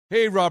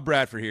Hey, Rob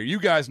Bradford here.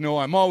 You guys know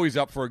I'm always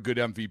up for a good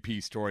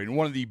MVP story, and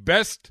one of the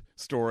best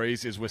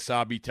stories is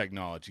Wasabi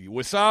Technology.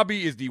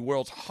 Wasabi is the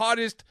world's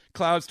hottest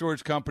cloud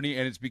storage company,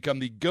 and it's become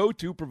the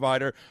go-to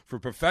provider for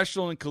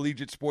professional and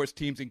collegiate sports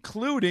teams,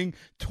 including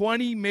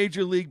 20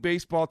 Major League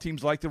Baseball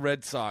teams like the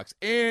Red Sox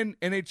and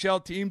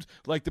NHL teams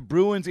like the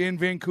Bruins and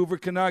Vancouver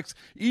Canucks.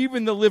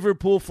 Even the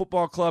Liverpool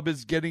Football Club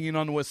is getting in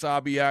on the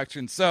Wasabi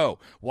action. So,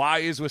 why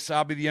is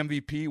Wasabi the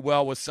MVP?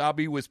 Well,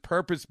 Wasabi was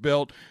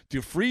purpose-built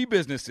to free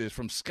businesses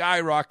from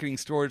skyrocketing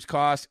storage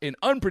costs and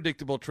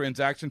unpredictable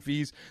transaction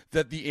fees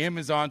that the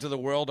Amazons of the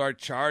world are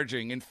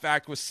charging. In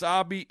fact,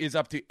 Wasabi is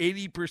up to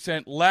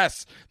 80%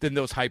 less than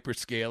those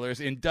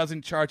hyperscalers and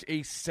doesn't charge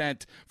a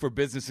cent for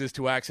businesses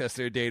to access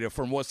their data.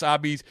 From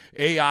Wasabi's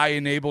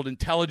AI-enabled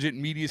intelligent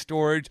media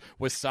storage,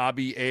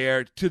 Wasabi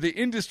Air, to the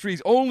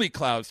industry's only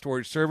cloud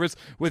storage service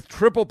with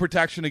triple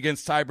protection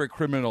against cyber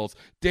criminals,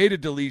 data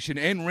deletion,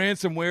 and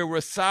ransomware,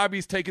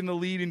 Wasabi's taken the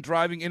lead in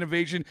driving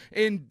innovation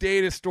in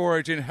data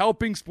storage and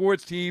helping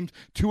sports teams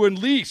to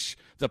unleash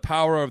the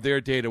power of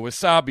their data.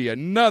 Wasabi,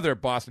 another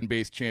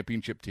Boston-based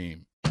championship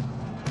team.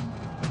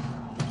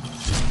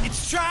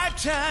 It's Tribe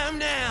time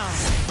now.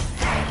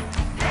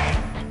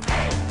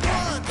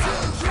 1, 2,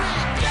 3,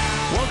 go!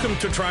 Welcome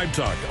to Tribe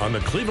Talk on the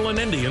Cleveland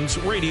Indians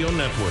Radio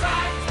Network.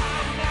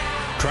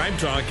 Tribe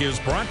Talk is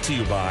brought to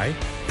you by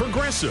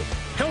Progressive,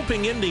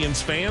 helping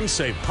Indians fans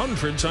save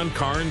hundreds on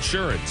car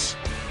insurance.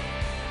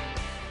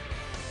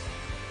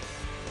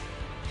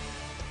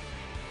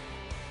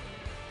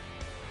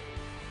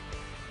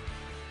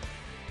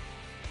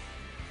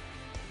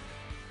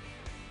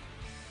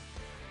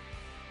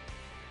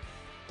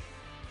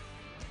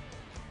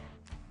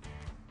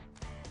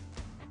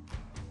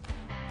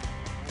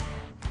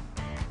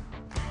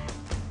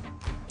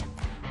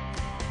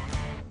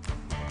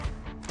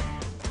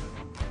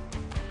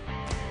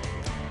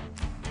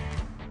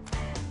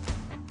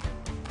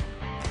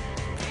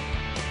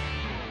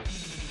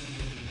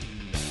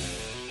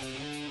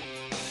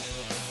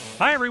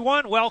 Hi,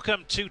 everyone.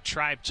 Welcome to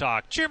Tribe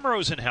Talk. Jim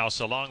Rosenhaus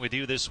along with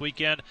you this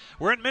weekend.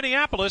 We're in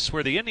Minneapolis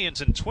where the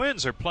Indians and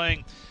Twins are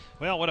playing,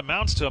 well, what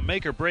amounts to a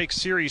make-or-break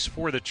series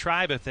for the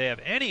Tribe if they have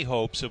any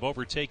hopes of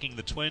overtaking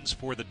the Twins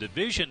for the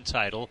division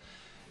title.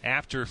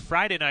 After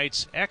Friday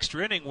night's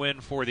extra inning win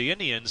for the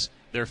Indians,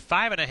 they're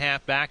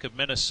 5.5 back of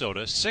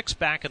Minnesota, 6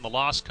 back in the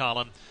loss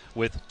column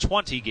with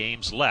 20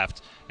 games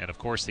left. And, of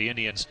course, the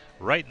Indians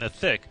right in the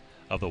thick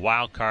of the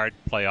wild card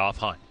playoff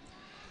hunt.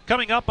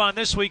 Coming up on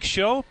this week's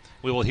show,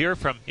 we will hear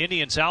from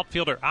Indians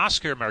outfielder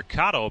Oscar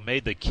Mercado,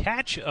 made the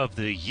catch of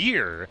the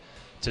year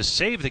to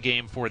save the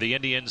game for the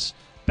Indians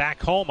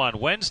back home on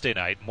Wednesday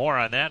night. More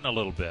on that in a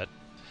little bit.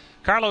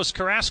 Carlos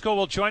Carrasco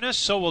will join us,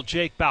 so will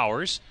Jake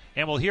Bauers,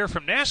 and we'll hear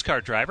from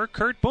NASCAR driver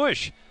Kurt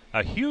Busch,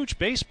 a huge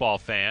baseball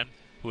fan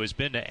who has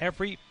been to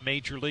every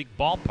major league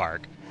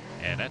ballpark,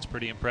 and that's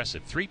pretty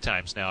impressive. 3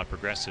 times now at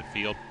Progressive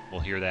Field.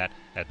 We'll hear that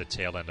at the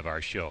tail end of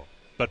our show.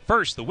 But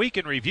first, the week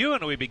in review,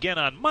 and we begin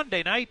on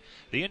Monday night.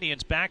 The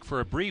Indians back for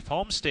a brief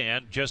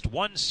homestand, just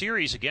one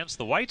series against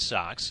the White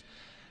Sox,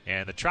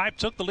 and the Tribe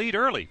took the lead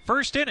early.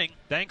 First inning,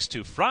 thanks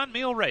to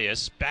Franmil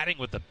Reyes batting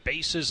with the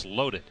bases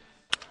loaded.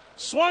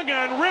 Swung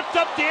on, ripped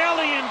up the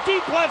alley in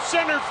deep left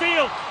center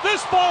field.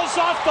 This ball's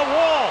off the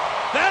wall.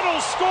 That'll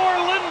score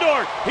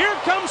Lindor. Here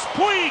comes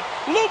Puig.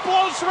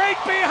 Luplo's right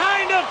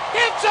behind him.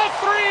 It's a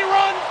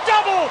 3-run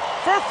double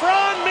for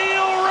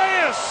Franmil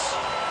Reyes.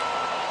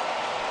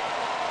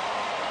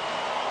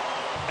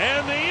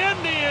 And the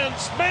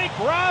Indians make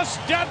Ross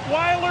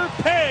Detweiler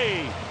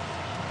pay.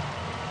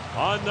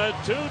 On the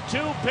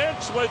 2-2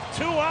 pitch with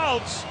 2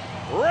 outs,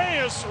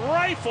 Reyes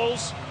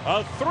rifles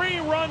a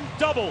 3-run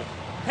double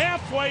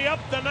halfway up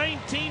the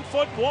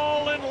 19-foot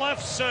wall in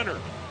left center.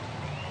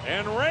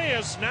 And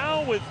Reyes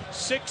now with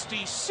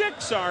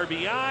 66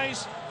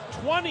 RBIs,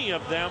 20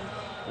 of them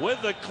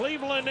with the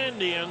Cleveland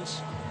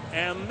Indians.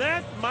 And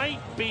that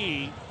might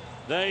be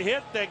the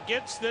hit that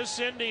gets this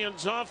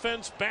Indians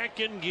offense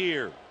back in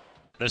gear.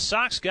 The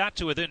Sox got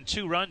to within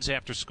 2 runs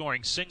after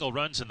scoring single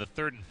runs in the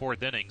 3rd and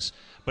 4th innings.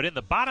 But in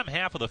the bottom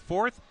half of the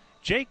 4th,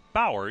 Jake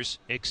Bauers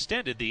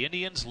extended the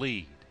Indians'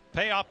 lead.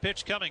 Payoff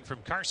pitch coming from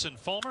Carson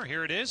Fulmer.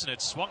 Here it is, and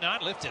it's swung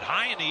on, lifted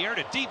high in the air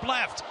to deep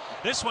left.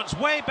 This one's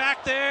way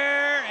back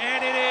there,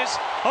 and it is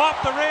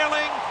off the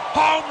railing.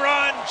 Home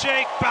run,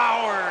 Jake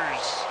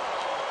Bauers.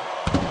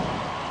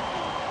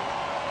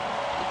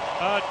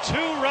 A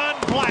 2-run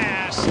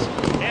blast,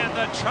 and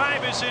the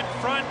Tribe is in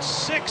front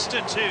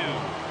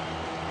 6-2.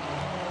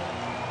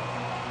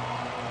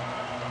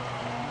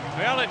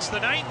 Well, it's the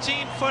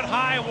 19-foot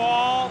high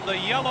wall, the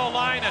yellow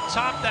line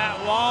atop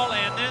that wall,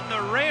 and then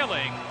the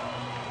railing.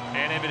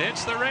 And if it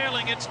hits the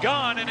railing, it's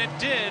gone, and it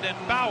did. And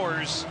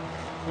Bauers,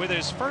 with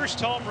his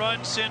first home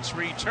run since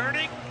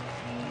returning,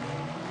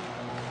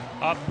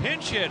 a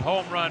pinch hit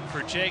home run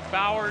for Jake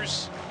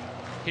Bauers.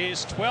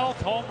 His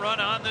 12th home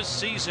run on the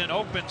season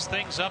opens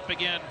things up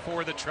again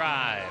for the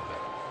Tribe.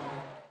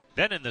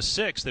 Then in the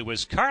 6th, it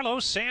was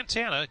Carlos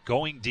Santana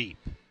going deep.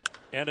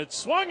 And it's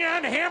swung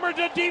on, hammered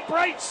to deep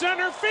right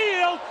center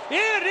field.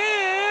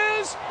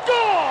 It is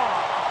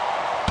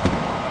gone!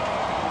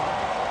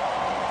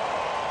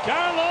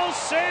 Carlos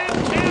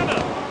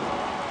Santana.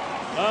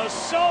 A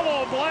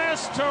solo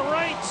blast to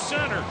right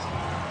center.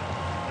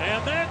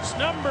 And that's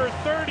number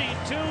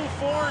 32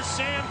 for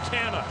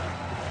Santana.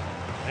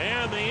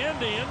 And the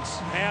Indians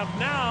have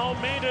now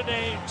made it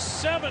a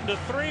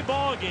 7-3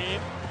 ball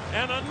game.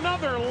 And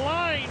another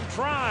line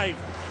drive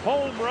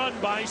home run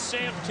by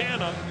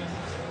Santana.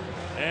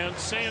 And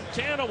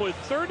Santana with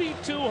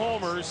 32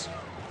 homers,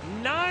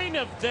 9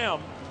 of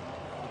them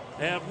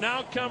have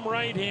now come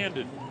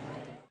right-handed.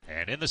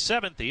 And in the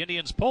 7th, the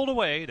Indians pulled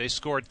away. They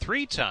scored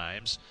 3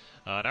 times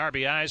on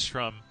RBIs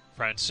from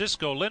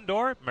Francisco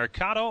Lindor,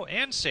 Mercado,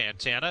 and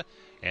Santana.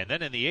 And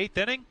then in the 8th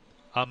inning,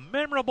 a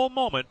memorable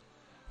moment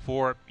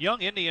for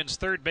young Indians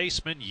third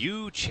baseman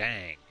Yu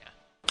Chang.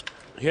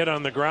 Hit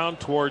on the ground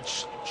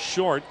towards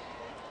short.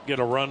 Get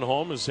a run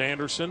home as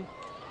Anderson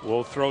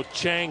will throw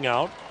Chang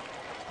out.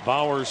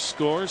 Bauer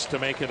scores to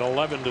make it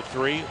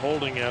 11-3.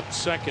 Holding at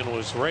second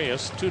was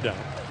Reyes, 2 down.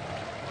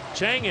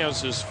 Chang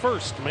has his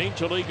first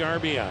Major League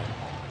RBI.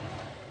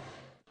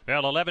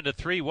 Well,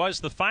 11-3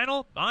 was the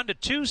final. On to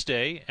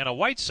Tuesday, and a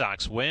White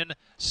Sox win,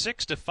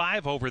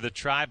 6-5 over the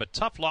Tribe. A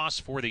tough loss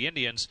for the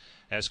Indians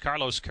as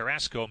Carlos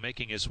Carrasco,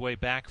 making his way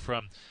back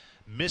from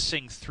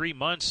missing 3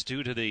 months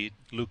due to the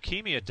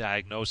leukemia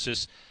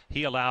diagnosis.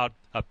 He allowed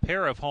a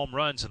pair of home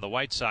runs, and the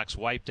White Sox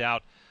wiped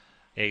out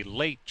a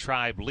late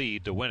Tribe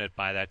lead to win it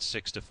by that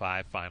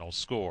 6-5 final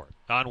score.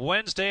 On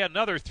Wednesday,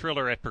 another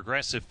thriller at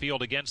Progressive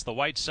Field against the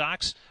White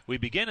Sox. We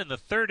begin in the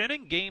 3rd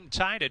inning, game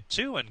tied at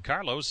 2, and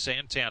Carlos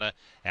Santana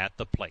at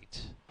the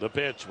plate. The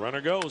pitch,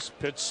 runner goes,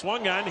 pitch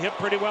swung on, hit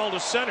pretty well to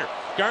center.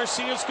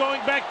 Garcia's going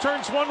back,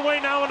 turns one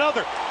way, now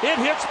another. It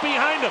hits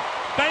behind him,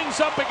 bangs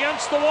up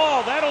against the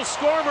wall. That'll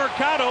score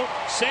Mercado.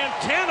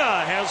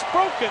 Santana has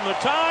broken the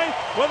tie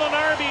with an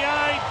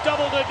RBI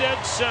double to dead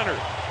center.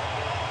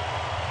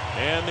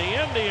 And the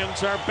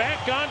Indians are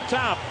back on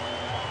top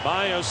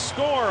by a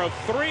score of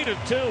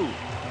 3-2.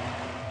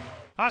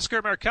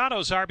 Oscar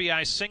Mercado's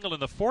RBI single in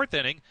the 4th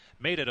inning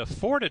made it a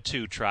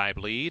 4-2 Tribe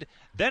lead.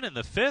 Then in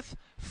the 5th,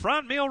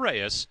 Franmil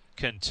Reyes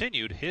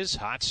continued his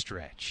hot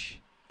stretch.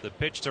 The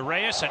pitch to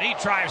Reyes, and he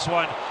drives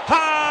one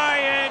high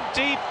and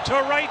deep to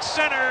right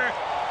center.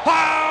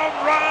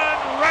 Home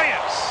run,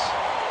 Reyes!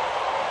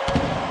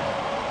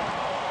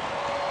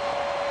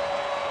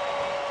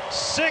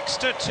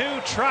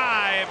 6-2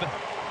 Tribe.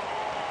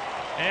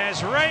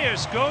 As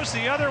Reyes goes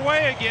the other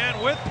way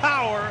again with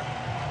power,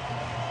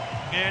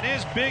 and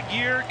his big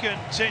year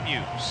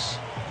continues.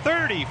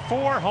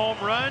 34 home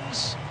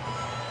runs.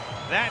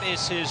 That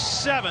is his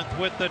 7th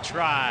with the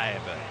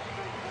Tribe.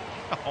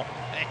 Oh,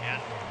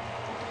 man.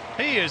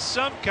 He is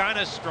some kind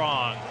of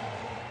strong.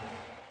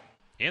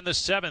 In the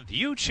 7th,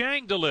 Yu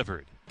Chang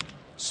delivered.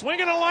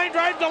 Swinging a line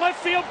drive to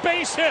left field,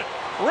 base hit.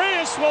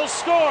 Reyes will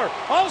score.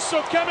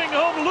 Also coming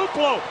home,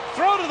 Luplow.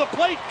 Throw to the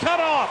plate, cut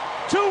off.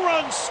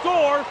 2-run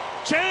score.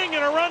 Chang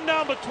in a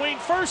rundown between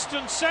first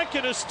and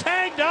second is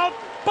tagged out,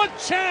 but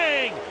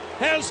Chang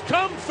has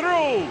come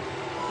through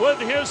with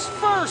his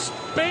first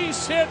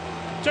base hit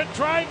to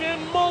drive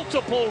in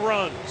multiple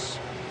runs.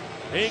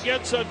 He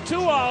gets a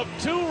 2-out,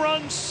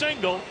 2-run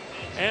single,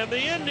 and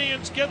the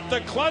Indians get the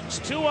clutch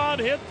 2-out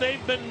hit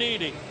they've been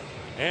needing.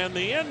 And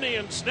the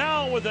Indians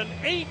now with an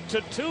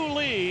 8-2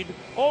 lead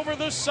over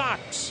the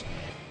Sox.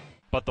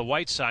 But the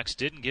White Sox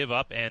didn't give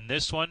up, and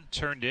this one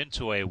turned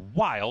into a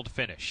wild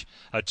finish.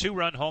 A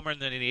 2-run homer in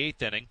the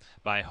 8th inning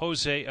by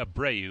Jose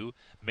Abreu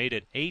made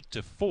it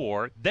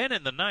 8-4. Then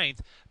in the 9th,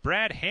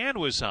 Brad Hand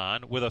was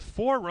on with a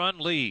 4-run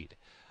lead.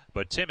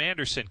 But Tim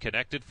Anderson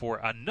connected for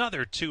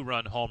another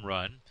 2-run home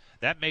run.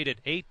 That made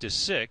it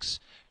 8-6.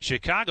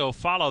 Chicago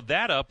followed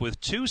that up with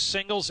 2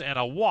 singles and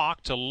a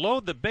walk to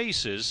load the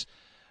bases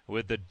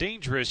with the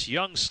dangerous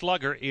young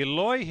slugger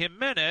Eloy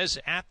Jimenez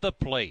at the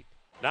plate.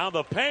 Now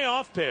the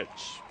payoff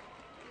pitch.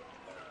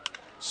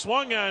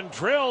 Swung on,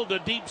 drilled to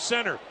deep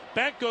center.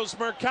 Back goes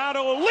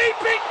Mercado.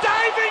 Leaping,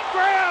 diving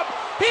grab.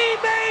 He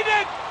made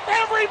it.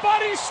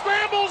 Everybody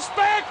scrambles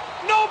back.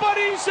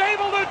 Nobody's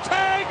able to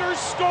tag or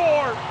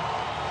score.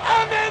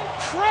 An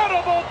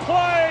incredible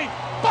play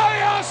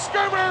by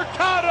Oscar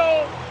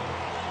Mercado.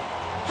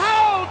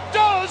 How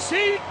does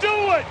he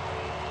do it?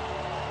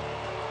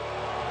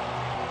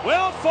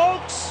 Well,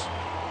 folks,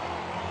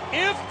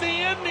 if the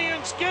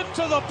Indians get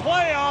to the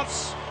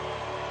playoffs,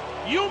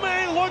 you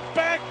may look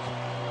back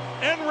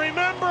and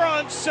remember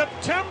on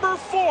September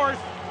 4th,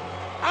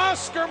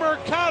 Oscar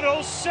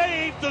Mercado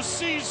saved the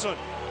season.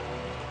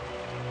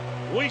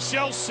 We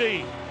shall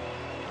see.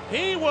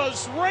 He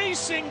was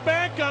racing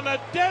back on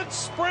a dead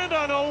sprint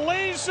on a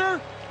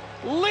laser,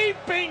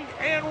 leaping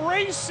and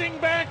racing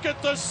back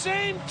at the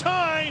same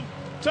time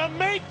to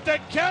make the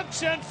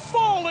catch and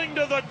falling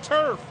to the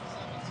turf.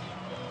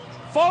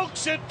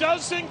 Folks, it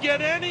doesn't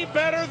get any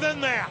better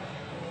than that.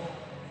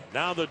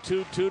 Now the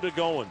 2-2 to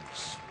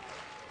Goins.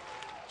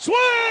 Swing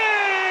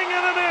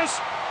and a miss.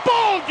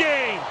 Ball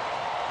game.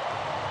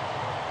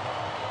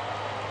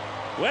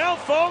 Well,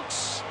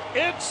 folks,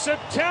 it's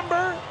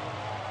September,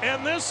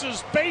 and this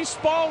is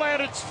baseball at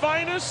its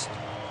finest.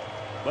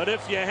 But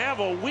if you have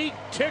a weak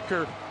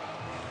ticker,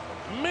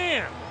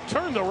 man,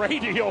 turn the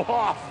radio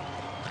off.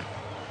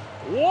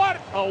 What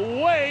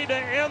a way to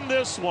end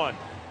this one.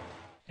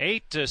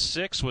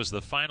 8-6 was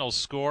the final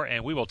score,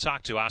 and we will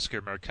talk to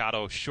Oscar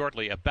Mercado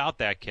shortly about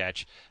that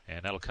catch,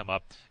 and that'll come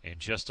up in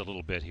just a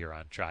little bit here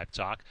on Tribe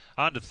Talk.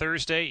 On to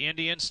Thursday,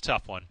 Indians,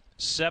 tough one.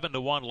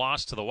 7-1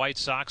 loss to the White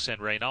Sox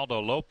and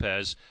Reynaldo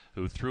Lopez,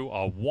 who threw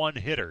a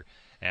one-hitter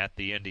at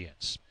the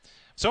Indians.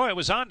 So it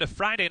was on to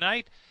Friday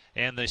night,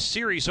 and the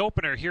series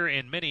opener here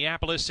in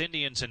Minneapolis,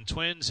 Indians and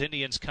Twins.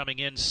 Indians coming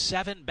in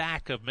 7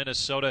 back of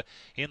Minnesota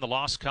in the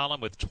loss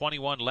column with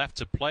 21 left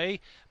to play,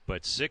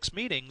 but 6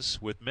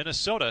 meetings with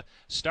Minnesota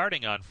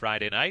starting on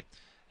Friday night.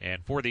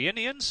 And for the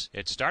Indians,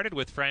 it started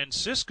with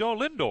Francisco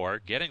Lindor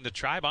getting the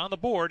Tribe on the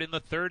board in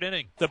the 3rd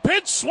inning. The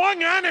pitch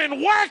swung on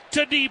and whacked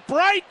to deep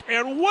right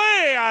and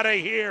way out of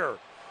here.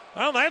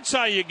 Well, that's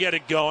how you get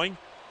it going.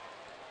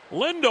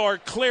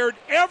 Lindor cleared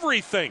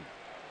everything.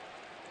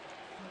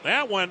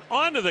 That went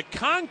onto the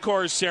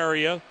concourse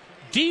area,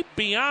 deep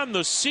beyond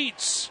the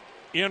seats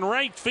in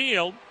right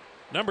field.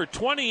 Number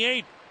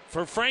 28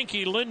 for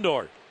Frankie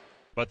Lindor.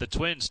 But the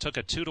Twins took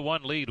a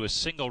 2-1 lead with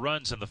single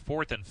runs in the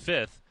 4th and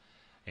 5th.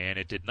 And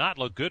it did not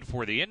look good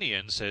for the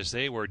Indians as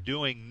they were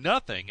doing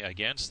nothing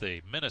against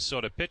the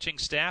Minnesota pitching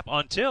staff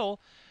until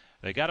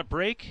they got a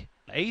break.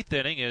 8th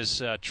inning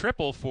is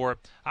triple for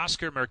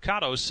Oscar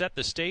Mercado, set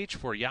the stage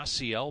for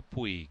Yasiel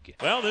Puig.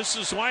 Well, this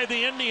is why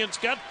the Indians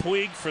got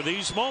Puig for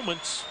these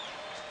moments.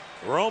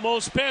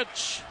 Romo's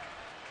pitch.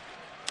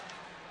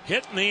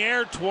 Hit in the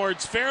air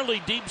towards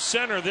fairly deep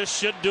center. This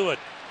should do it.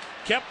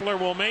 Kepler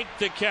will make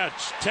the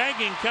catch.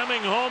 Tagging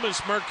coming home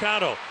is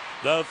Mercado.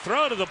 The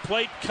throw to the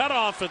plate cut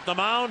off at the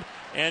mound,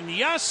 and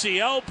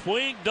Yasiel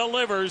Puig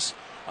delivers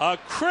a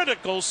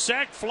critical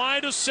sac fly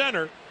to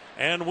center,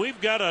 and we've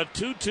got a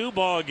 2-2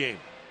 ball game.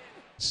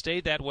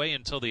 Stayed that way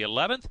until the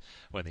 11th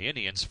when the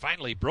Indians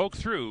finally broke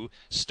through,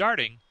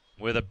 starting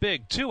with a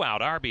big 2-out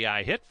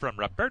RBI hit from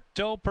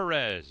Roberto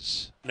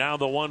Perez. Now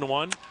the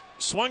 1-1.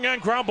 Swung on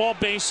ground ball,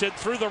 base hit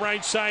through the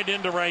right side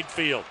into right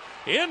field.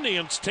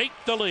 Indians take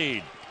the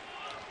lead.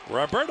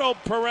 Roberto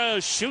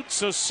Perez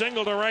shoots a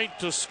single to right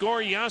to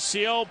score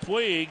Yasiel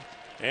Puig,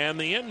 and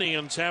the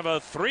Indians have a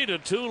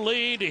 3-2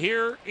 lead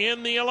here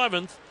in the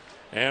 11th.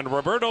 And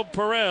Roberto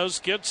Perez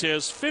gets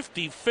his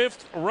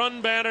 55th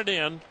run batted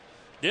in.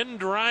 Didn't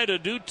try to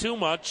do too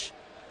much.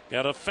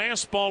 Got a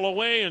fastball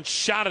away and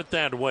shot it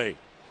that way.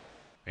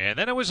 And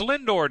then it was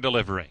Lindor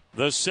delivering.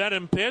 The set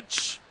and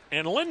pitch,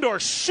 and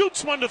Lindor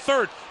shoots one to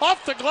third.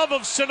 Off the glove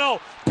of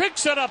Sano.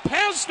 Picks it up,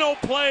 has no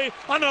play.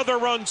 Another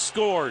run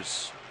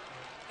scores.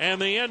 And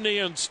the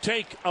Indians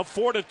take a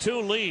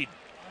 4-2 lead.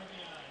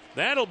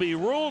 That'll be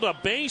ruled a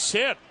base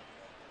hit.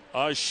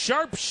 A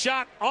sharp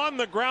shot on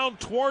the ground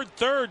toward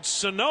third.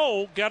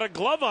 Sano got a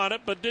glove on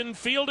it but didn't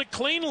field it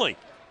cleanly.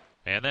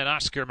 And then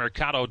Oscar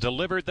Mercado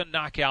delivered the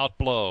knockout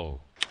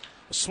blow.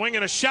 A swing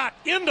and a shot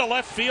into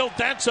left field.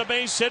 That's a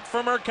base hit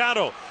for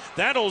Mercado.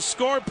 That'll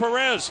score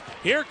Perez.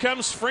 Here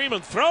comes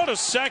Freeman. Throw to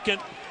second.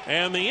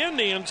 And the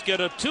Indians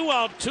get a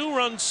 2-out,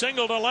 2-run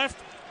single to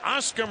left.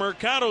 Oscar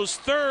Mercado's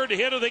 3rd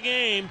hit of the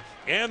game.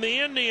 And the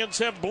Indians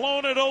have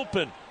blown it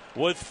open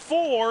with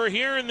 4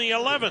 here in the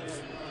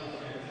 11th.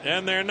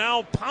 And they're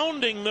now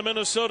pounding the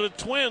Minnesota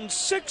Twins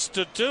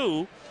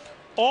 6-2.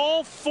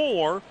 All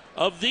 4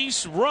 of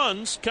these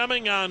runs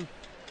coming on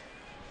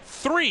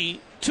 3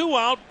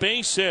 2-out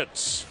base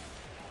hits.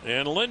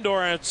 And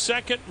Lindor at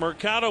second,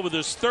 Mercado with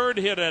his 3rd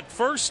hit at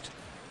first,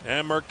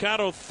 and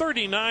Mercado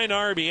 39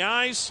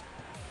 RBIs,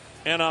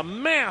 and a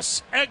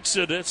mass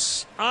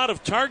exodus out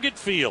of Target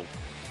Field.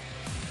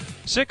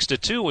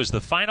 6-2 was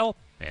the final,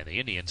 and the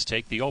Indians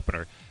take the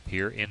opener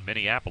here in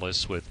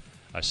Minneapolis with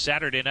a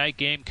Saturday night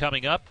game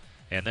coming up,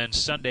 and then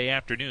Sunday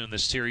afternoon the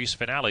series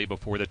finale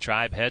before the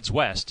Tribe heads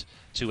west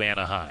to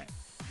Anaheim.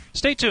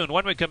 Stay tuned.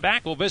 When we come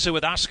back, we'll visit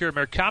with Oscar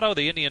Mercado,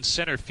 the Indians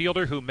center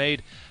fielder who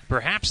made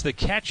perhaps the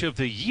catch of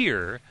the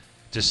year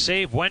to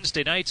save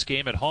Wednesday night's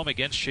game at home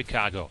against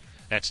Chicago.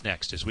 That's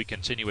next as we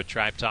continue with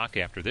Tribe Talk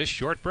after this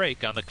short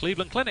break on the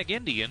Cleveland Clinic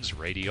Indians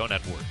Radio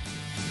Network.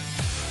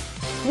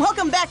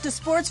 Welcome back to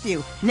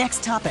SportsView.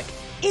 Next topic.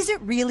 Is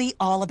it really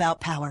all about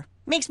power?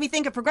 Makes me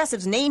think of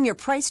Progressive's Name Your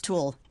Price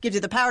tool. Gives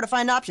you the power to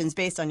find options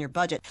based on your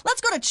budget.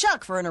 Let's go to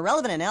Chuck for an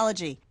irrelevant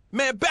analogy.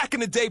 Man, back in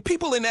the day,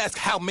 people didn't ask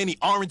how many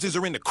oranges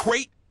are in the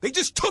crate. They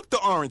just took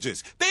the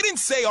oranges. They didn't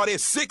say, are there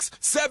 6,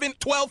 7,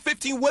 12,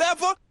 15,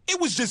 whatever. It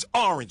was just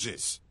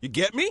oranges. You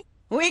get me?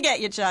 We get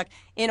you, Chuck.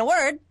 In a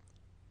word,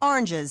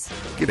 oranges.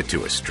 Give it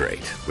to us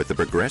straight with the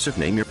Progressive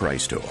Name Your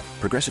Price tool.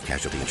 Progressive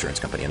Casualty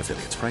Insurance Company and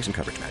Affiliates. Price and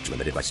coverage match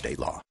limited by state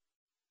law.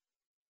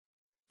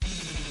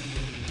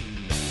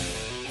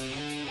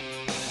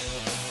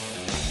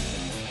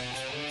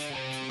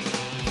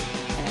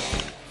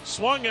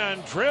 Swung on,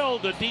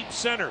 drilled to deep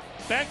center.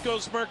 Back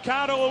goes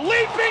Mercado. A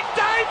leaping,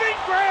 diving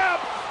grab.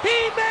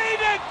 He made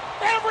it.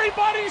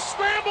 Everybody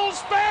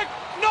scrambles back.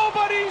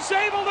 Nobody's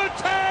able to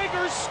tag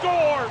or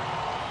score.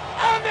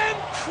 An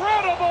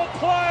incredible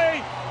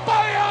play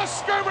by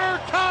Oscar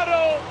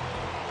Mercado.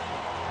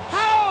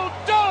 How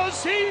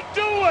does he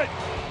do it?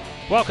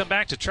 Welcome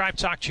back to Tribe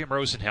Talk. Jim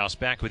Rosenhaus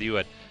back with you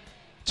at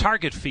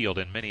Target Field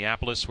in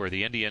Minneapolis, where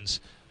the Indians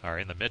are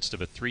in the midst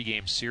of a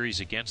 3-game series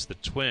against the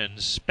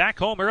Twins. Back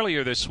home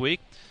earlier this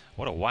week,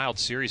 what a wild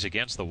series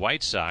against the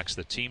White Sox.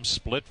 The team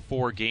split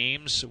 4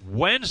 games.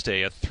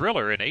 Wednesday, a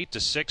thriller, an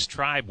 8-6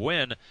 Tribe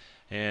win.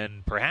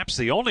 And perhaps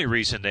the only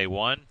reason they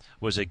won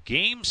was a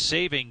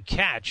game-saving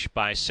catch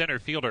by center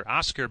fielder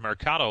Oscar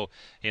Mercado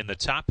in the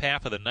top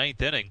half of the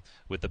 9th inning.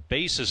 With the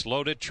bases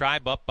loaded,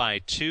 Tribe up by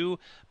 2.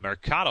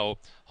 Mercado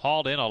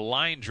hauled in a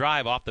line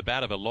drive off the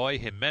bat of Eloy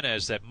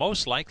Jimenez that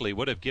most likely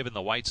would have given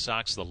the White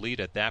Sox the lead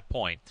at that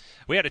point.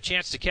 We had a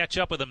chance to catch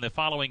up with him the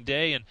following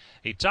day, and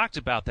he talked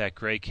about that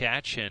great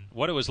catch and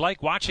what it was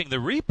like watching the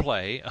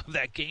replay of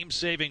that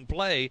game-saving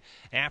play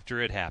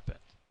after it happened.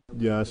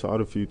 Yeah, I saw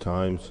it a few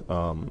times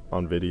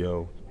on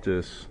video.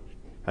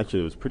 Actually,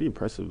 it was pretty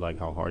impressive, like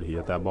how hard he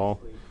hit that ball.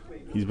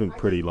 He's been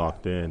pretty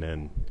locked in,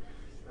 and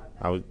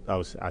I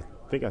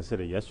think I said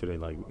it yesterday.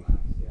 Like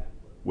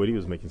Whitty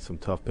was making some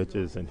tough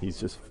pitches, and he's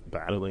just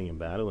battling and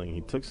battling.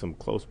 He took some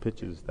close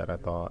pitches that I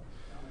thought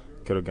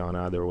could have gone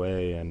either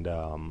way, and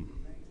I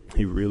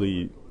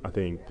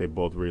think they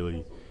both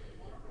really,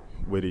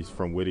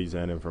 from Whitty's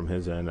end and from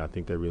his end, I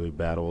think they really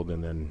battled,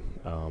 and then.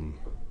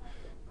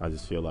 I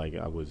just feel like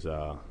I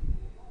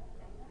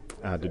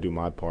had to do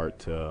my part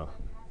to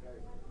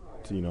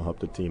help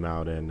the team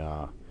out and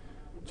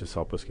just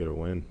help us get a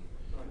win.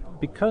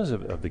 Because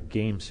of the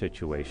game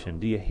situation,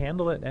 do you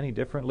handle it any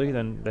differently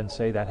than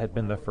say that had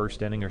been the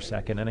first inning or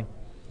second inning?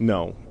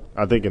 No.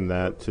 I think in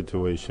that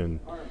situation,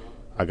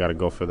 I got to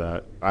go for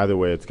that. Either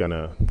way, if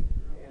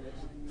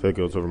it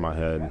goes over my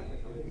head,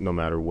 no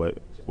matter what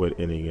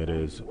inning it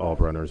is, all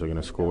runners are going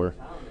to score.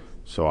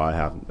 So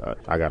I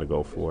got to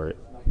go for it.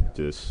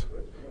 Just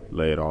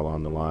lay it all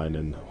on the line,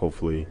 and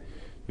hopefully,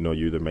 you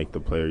either make the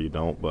play or you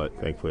don't, but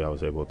thankfully I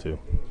was able to.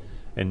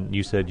 And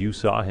you said you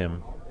saw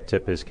him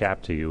tip his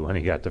cap to you when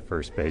he got to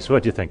first base.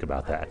 What did you think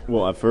about that?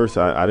 Well, at first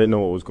I didn't know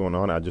what was going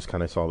on. I just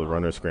kind of saw the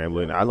runner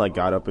scrambling. I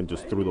got up and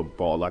just threw the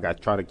ball. Like I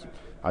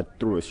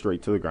threw it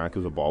straight to the ground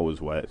because the ball was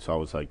wet, so I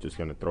was just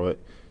going to throw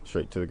it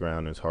straight to the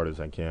ground as hard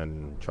as I can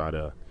and try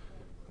to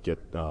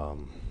get the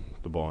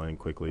ball in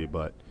quickly,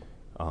 but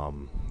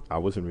I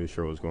wasn't really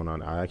sure what was going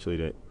on. I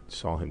actually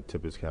saw him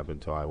tip his cap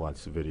until I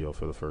watched the video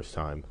for the first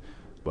time.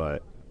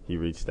 But he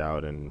reached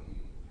out and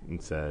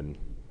said,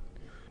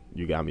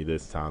 "You got me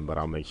this time, but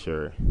I'll make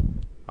sure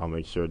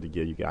to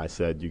get you." I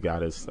said, "You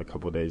got us a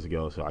couple of days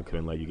ago, so I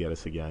couldn't let you get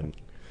us again."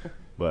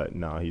 But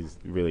no, he's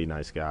a really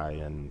nice guy,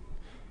 and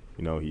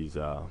he's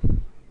a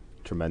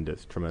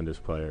tremendous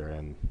player,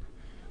 and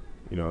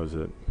it was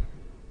a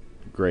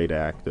great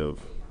act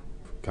of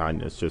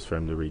kindness just for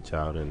him to reach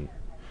out and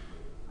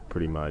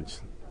pretty much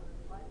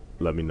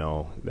let me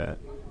know that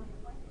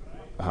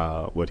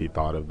what he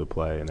thought of the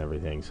play and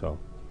everything. So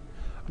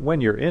when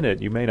you're in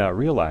it, you may not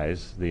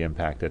realize the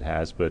impact it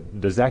has,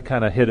 but does that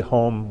kind of hit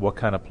home what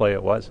kind of play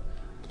it was?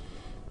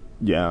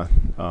 Yeah,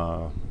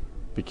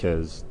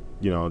 because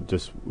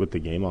just with the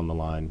game on the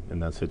line in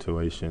that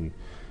situation,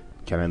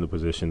 kind of in the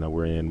position that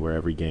we're in where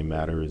every game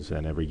matters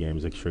and every game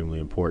is extremely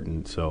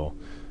important. So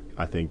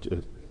I think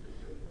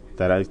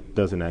that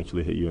doesn't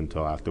actually hit you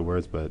until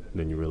afterwards, but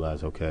then you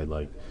realize, okay,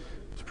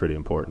 it's pretty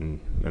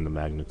important and the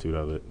magnitude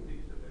of it.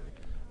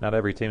 Not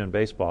every team in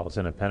baseball is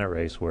in a pennant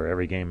race where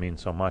every game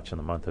means so much in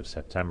the month of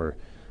September.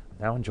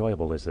 How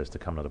enjoyable is this to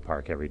come to the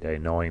park every day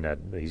knowing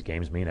that these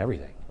games mean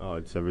everything? Oh,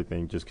 it's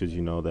everything just because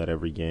you know that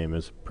every game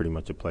is pretty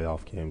much a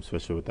playoff game,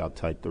 especially with how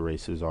tight the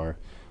races are.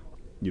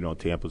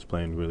 Tampa's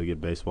playing really good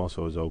baseball,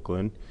 so is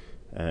Oakland,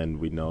 and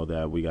we know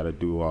that we got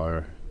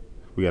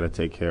to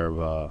take care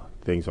of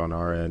things on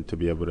our end to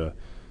be able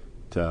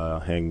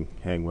to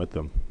hang with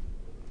them.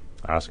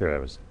 Oscar, that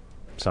was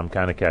some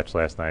kind of catch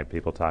last night.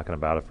 People talking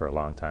about it for a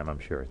long time, I'm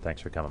sure. Thanks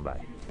for coming by.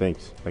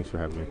 Thanks for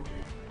having me.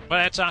 Well,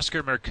 that's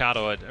Oscar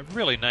Mercado, a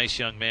really nice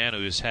young man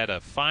who's had a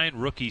fine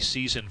rookie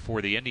season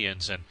for the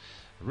Indians and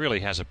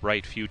really has a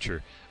bright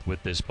future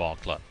with this ball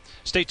club.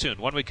 Stay tuned.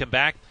 When we come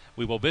back,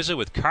 we will visit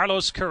with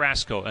Carlos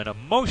Carrasco, an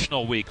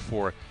emotional week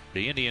for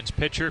the Indians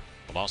pitcher.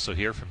 We'll also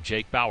hear from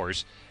Jake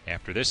Bauers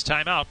after this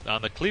timeout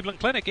on the Cleveland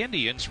Clinic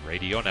Indians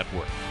Radio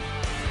Network.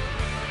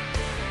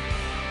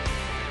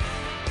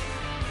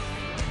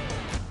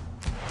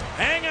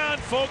 Hang on,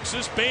 folks.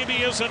 This baby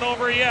isn't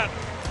over yet.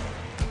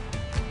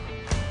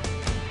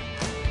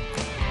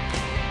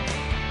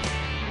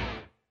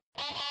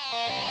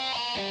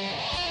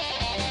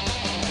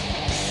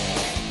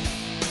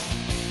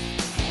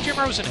 Jim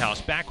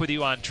Rosenhaus back with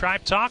you on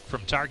Tribe Talk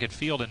from Target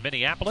Field in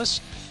Minneapolis,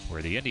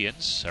 where the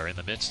Indians are in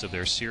the midst of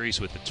their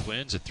series with the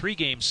Twins, a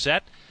 3-game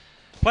set.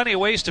 Plenty of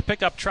ways to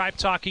pick up Tribe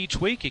Talk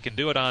each week. You can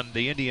do it on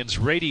the Indians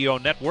Radio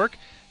Network.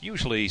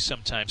 Usually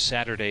sometime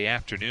Saturday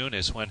afternoon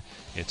is when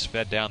it's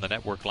fed down the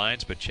network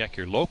lines, but check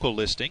your local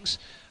listings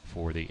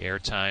for the air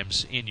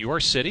times in your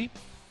city.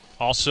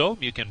 Also,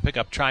 you can pick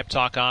up Tribe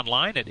Talk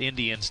online at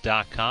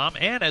Indians.com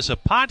and as a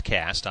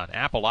podcast on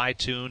Apple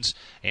iTunes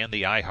and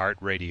the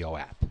iHeartRadio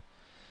app.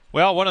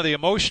 Well, one of the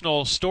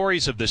emotional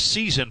stories of the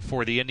season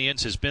for the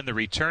Indians has been the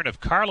return of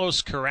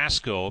Carlos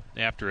Carrasco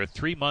after a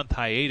 3-month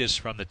hiatus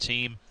from the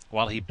team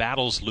while he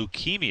battles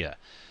leukemia,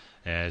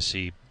 as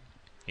he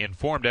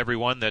informed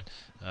everyone that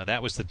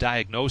that was the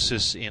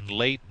diagnosis in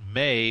late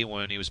May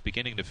when he was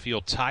beginning to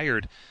feel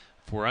tired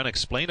for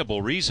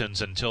unexplainable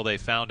reasons until they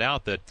found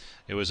out that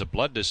it was a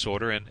blood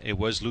disorder and it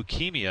was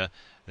leukemia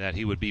that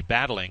he would be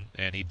battling.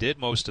 And he did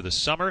most of the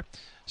summer,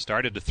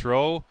 started to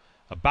throw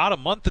about a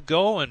month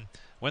ago and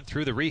went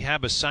through the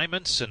rehab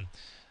assignments and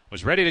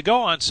was ready to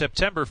go on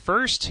September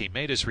 1st. He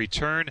made his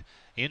return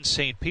in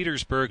St.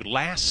 Petersburg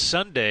last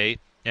Sunday,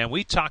 and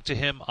we talked to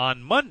him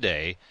on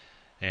Monday.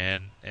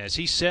 And as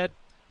he said,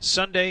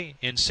 Sunday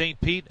in St.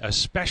 Pete, a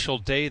special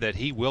day that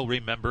he will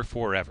remember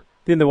forever.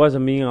 I think there was a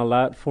mean a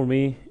lot for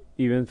me,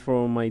 even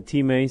from my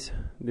teammates,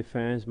 the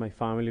fans, my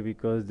family,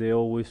 because they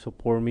always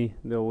support me.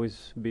 They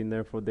always been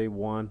there for day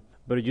one.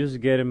 But just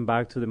getting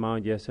back to the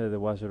mound yesterday, I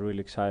was really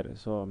excited.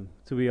 So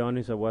to be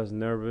honest, I was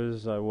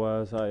nervous.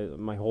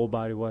 My whole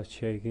body was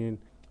shaking.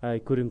 I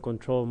couldn't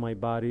control my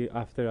body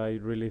after I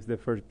released the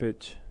first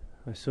pitch.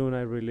 As soon as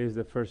I released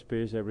the first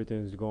pitch,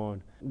 everything's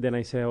gone. Then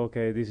I said,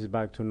 okay, this is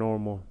back to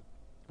normal.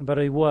 But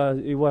it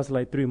was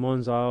like 3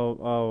 months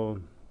out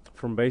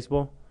from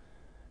baseball.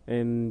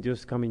 And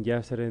just coming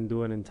yesterday and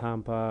doing in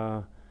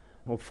Tampa,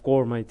 of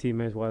course my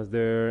teammates was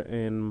there,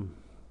 and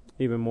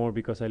even more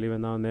because I live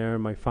down there,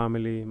 my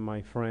family,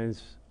 my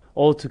friends,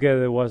 all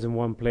together was in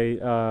one place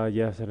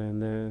yesterday,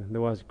 and it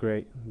was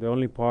great. The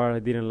only part I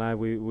didn't like,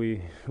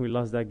 we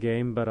lost that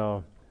game,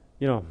 but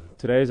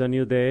today is a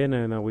new day,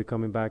 and we're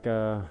coming back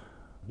the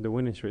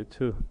winning streak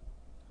too.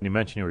 You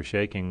mentioned you were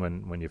shaking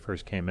when you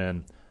first came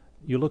in.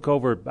 You look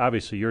over,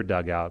 obviously your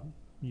dugout,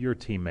 your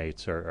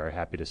teammates are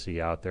happy to see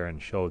you out there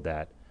and showed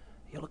that.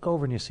 You look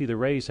over and you see the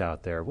Rays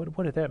out there.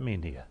 What did that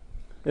mean to you?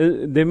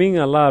 They mean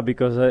a lot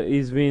because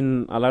it's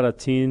been a lot of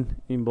team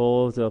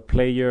involved,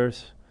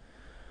 players.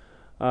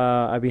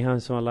 I've been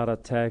having a lot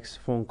of texts,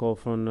 phone call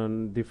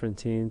from different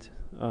teams,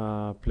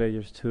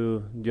 players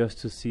too, just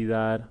to see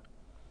that.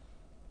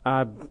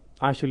 I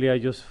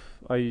just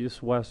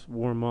was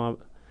warm up.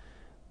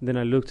 Then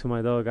I looked to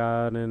my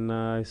dugout and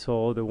I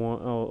saw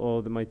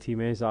all my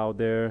teammates out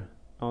there.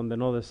 On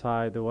the other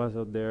side, there was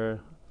out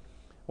there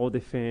all the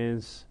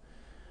fans.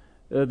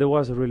 There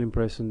was a real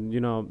impression,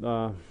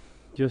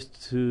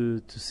 just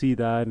to see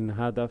that and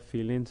have that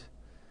feeling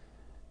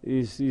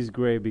is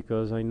great,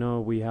 because I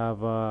know I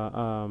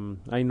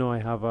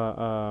have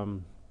a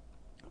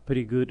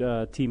pretty good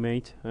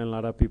teammate and a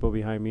lot of people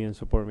behind me and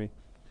support me.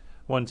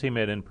 One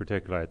teammate in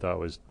particular I thought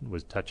was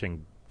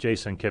touching,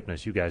 Jason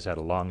Kipnis. You guys had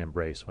a long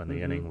embrace when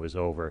the inning was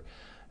over,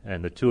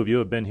 and the two of you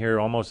have been here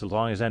almost as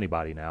long as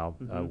anybody now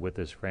with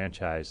this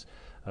franchise.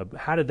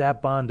 How did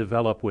that bond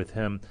develop with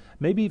him,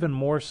 maybe even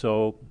more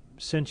so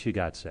since you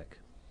got sick?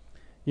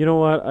 You know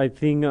what? I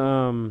think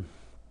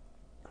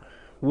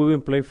we've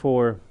been playing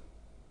for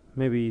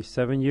maybe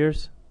 7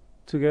 years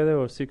together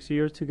or 6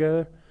 years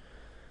together.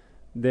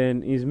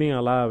 Then it's mean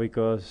a lot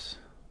because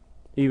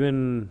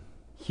even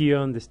here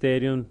on the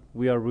stadium,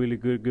 we are really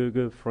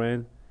good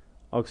friends.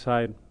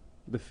 Outside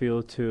the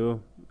field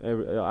too.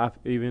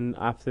 Even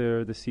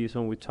after the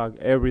season, we talk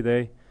every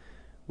day.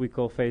 We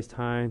call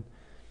FaceTime,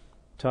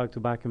 talk to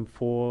back and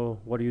forth.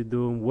 What are you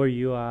doing? Where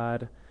you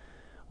at?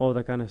 All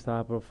that kind of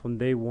stuff. But from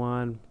day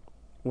one,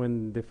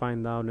 when they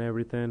find out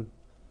everything,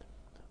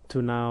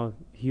 to now,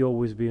 he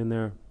always being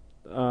there.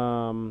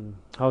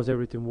 How's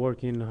everything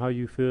working? How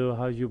you feel?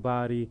 How's your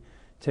body?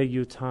 Take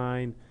your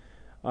time.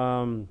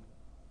 And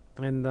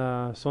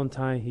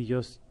sometimes he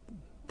just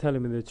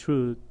telling me the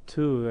truth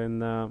too.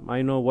 And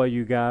I know what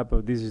you got,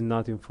 but this is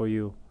nothing for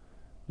you.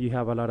 You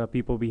have a lot of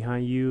people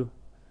behind you,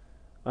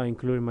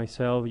 including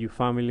myself, your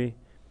family.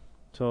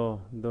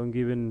 So don't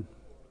give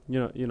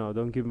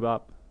don't give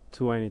up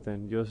to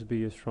anything. Just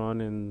be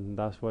strong, and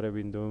that's what I've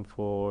been doing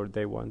for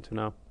day one to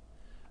now.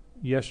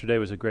 Yesterday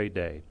was a great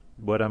day,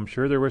 but I'm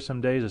sure there were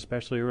some days,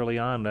 especially early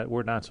on, that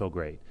were not so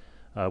great.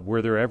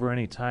 Were there ever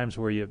any times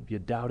where you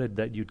doubted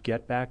that you'd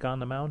get back on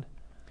the mound?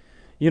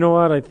 You know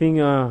what? I think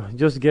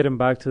just getting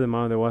back to the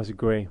mound, was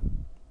great.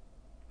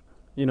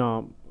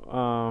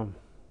 Tito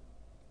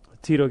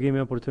gave me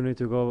an opportunity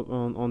to go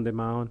on the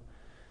mound.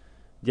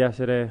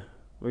 Yesterday,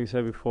 we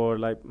said before,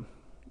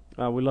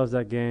 we lost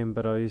that game,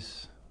 but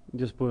it's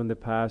just put in the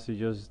past. It's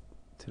just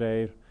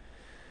today.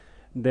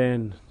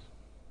 Then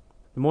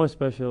the more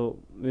special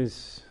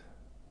is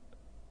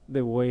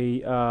the way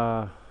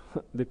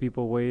the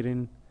people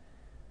waiting,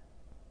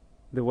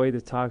 the way they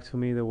talk to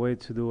me, the way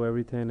to do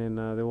everything, and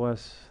there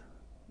was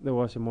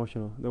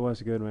emotional. That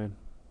was good, man.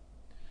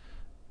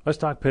 Let's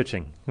talk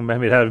pitching.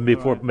 Maybe that would be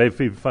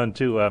maybe fun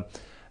too.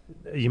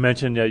 You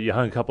mentioned you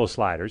hung a couple of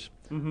sliders.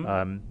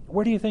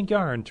 Where do you think you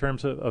are in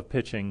terms of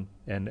pitching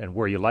and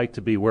where you like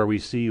to be, where we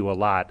see you a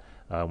lot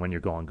when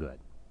you're going good?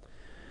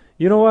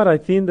 You know what? I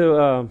think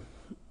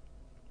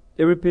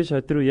every pitch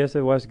I threw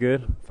yesterday was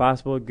good.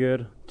 Fastball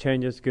good,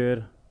 changes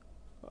good.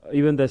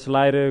 Even the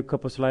slider,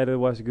 couple slider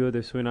was good.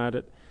 The swing at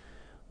it.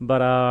 But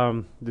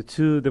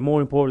the more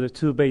important, the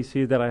two base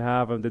hits that I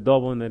have, and the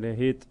double and the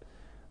hit,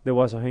 there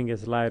was a hang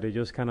slider,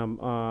 just kind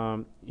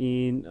of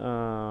in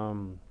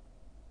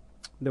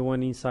the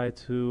one inside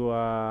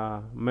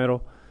to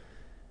middle.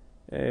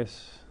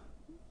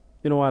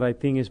 You know what? I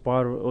think it's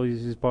part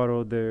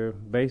of the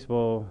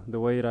baseball. The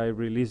way that I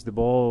release the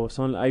ball,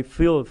 I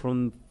feel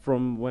from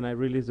when I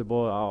release the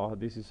ball. Oh,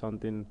 this is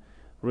something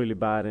really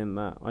bad, and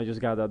I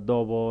just got that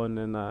double, and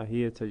then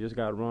hit. I just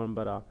got run,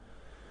 but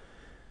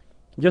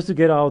just to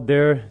get out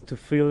there to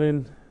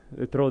feeling,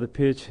 throw the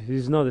pitch.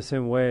 It's not the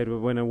same way.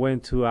 When I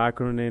went to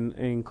Akron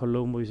and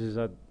Columbus, is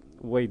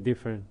way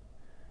different.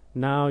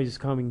 Now it's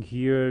coming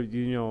here.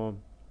 You know,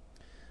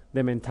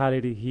 the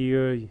mentality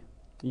here.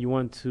 You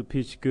want to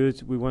pitch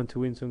good. We want to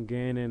win some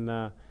game,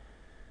 and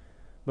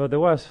but it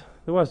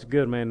was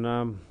good, man.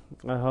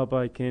 I hope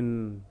I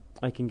can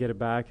get it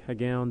back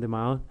again on the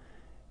mound,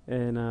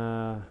 and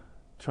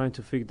trying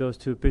to fix those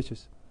two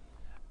pitches.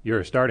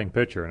 You're a starting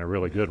pitcher and a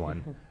really good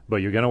one,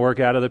 but you're going to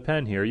work out of the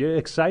pen here. You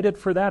excited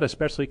for that,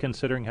 especially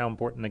considering how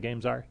important the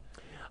games are?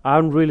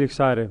 I'm really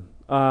excited.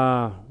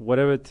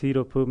 Whatever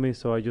Tito put me,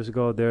 so I just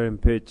go there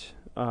and pitch.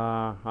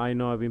 I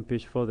know I've been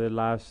pitched for the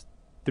last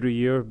 3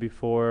 years.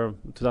 Before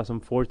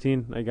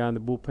 2014, I got in the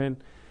bullpen.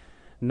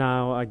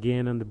 Now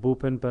again in the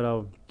bullpen,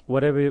 but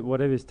whatever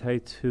it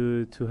takes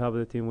to help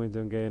the team win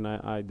the game,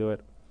 I do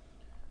it.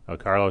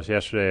 Carlos,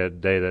 yesterday, a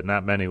day that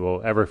not many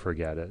will ever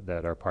forget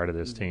that are part of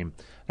this team.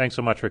 Thanks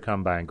so much for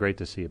coming by, and great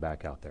to see you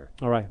back out there.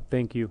 All right,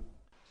 thank you.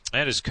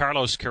 That is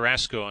Carlos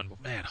Carrasco,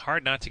 and man,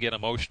 hard not to get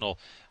emotional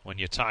when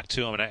you talk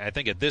to him. And I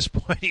think at this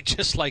point he'd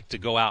just like to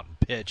go out and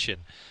pitch,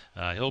 and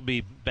he'll be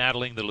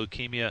battling the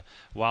leukemia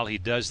while he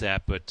does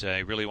that, but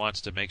he really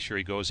wants to make sure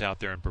he goes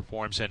out there and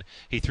performs. And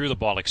he threw the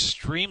ball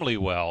extremely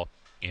well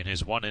in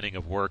his one inning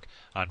of work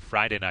on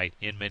Friday night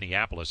in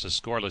Minneapolis, a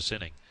scoreless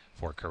inning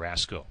for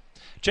Carrasco.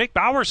 Jake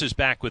Bauers is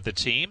back with the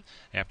team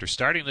after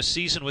starting the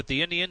season with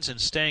the Indians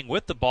and staying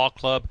with the ball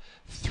club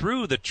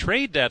through the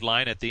trade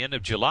deadline at the end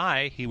of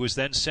July. He was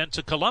then sent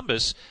to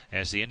Columbus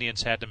as the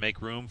Indians had to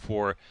make room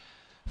for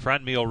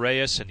Franmil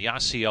Reyes and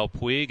Yasiel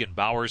Puig, and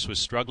Bauers was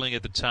struggling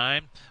at the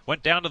time.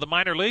 Went down to the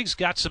minor leagues,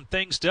 got some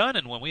things done,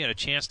 and when we had a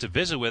chance to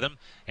visit with him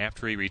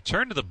after he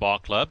returned to the ball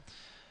club,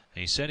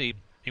 he said he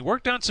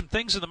worked on some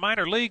things in the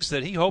minor leagues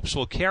that he hopes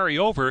will carry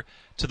over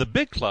to the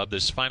big club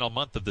this final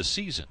month of the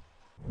season.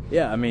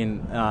 Yeah, I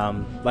mean,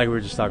 like we were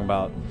just talking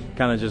about,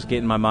 kind of just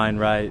getting my mind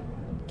right,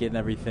 getting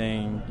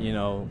everything,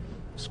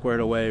 squared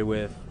away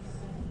with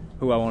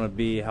who I want to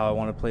be, how I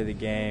want to play the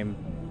game,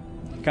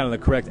 kind of the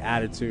correct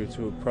attitude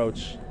to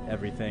approach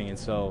everything. And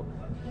so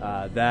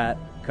that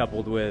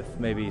coupled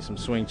with maybe some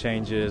swing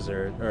changes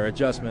or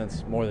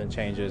adjustments more than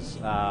changes,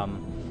 like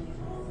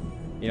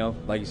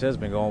you said, it's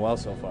been going well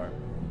so far.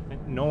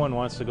 No one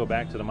wants to go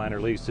back to the minor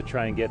leagues to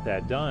try and get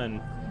that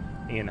done.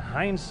 In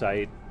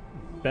hindsight,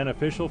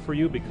 beneficial for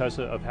you because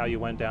of how you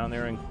went down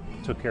there and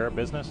took care of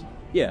business?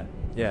 Yeah,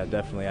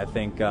 definitely. I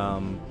think,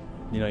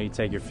 you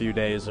take your few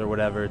days or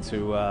whatever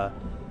to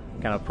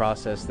kind of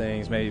process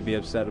things, maybe be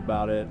upset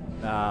about it.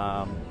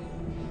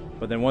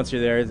 But then once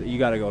you're there, you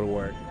got to go to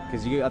work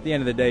because at the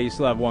end of the day, you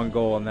still have one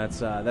goal, and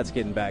that's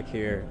getting back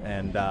here.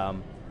 And not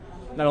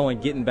only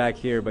getting back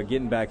here, but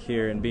getting back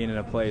here and being in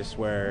a place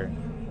where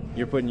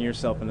you're putting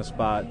yourself in a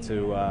spot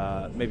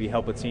to maybe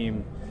help a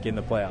team get in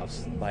the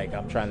playoffs, like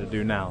I'm trying to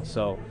do now.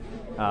 So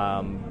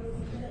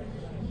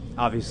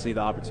obviously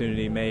the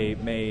opportunity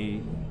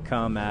may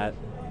come at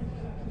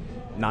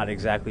not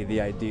exactly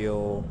the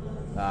ideal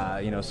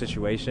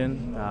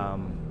situation.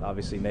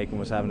 Obviously Macon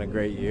was having a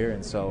great year,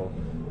 and so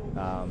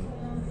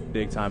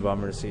big time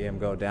bummer to see him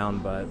go down,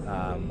 but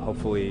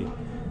hopefully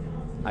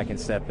I can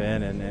step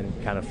in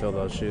and kind of fill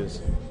those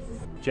shoes.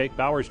 Jake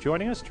Bauers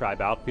joining us, Tribe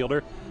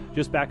outfielder,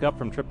 just back up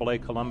from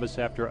AAA Columbus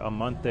after a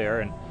month there.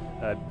 And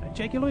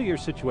Jake, you look at your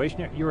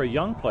situation. You're a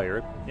young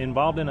player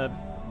involved in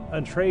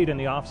a trade in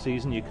the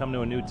offseason. You come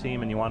to a new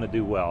team and you want to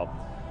do well.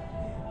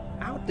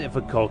 How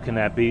difficult can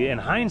that be? In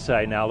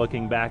hindsight now,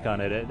 looking back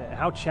on it,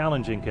 how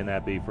challenging can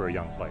that be for a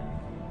young player?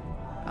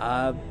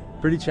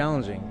 Pretty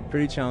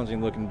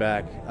challenging looking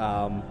back.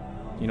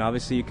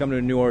 Obviously you come to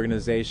a new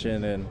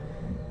organization, and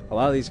a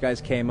lot of these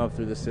guys came up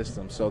through the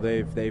system. So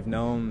they've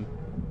known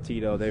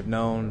Tito, they've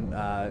known,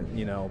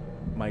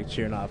 Mike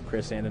Chernoff,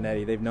 Chris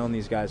Antonetti. They've known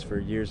these guys for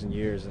years and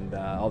years, and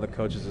all the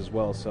coaches as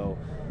well. So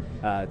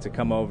to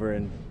come over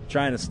and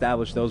try and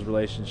establish those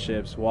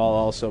relationships while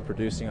also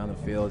producing on the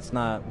field, it's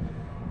not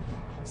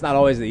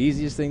always the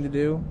easiest thing to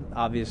do.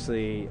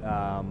 Obviously,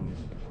 I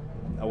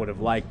would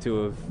have liked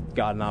to have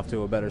gotten off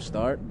to a better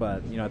start,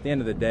 but at the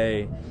end of the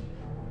day,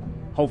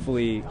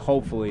 hopefully,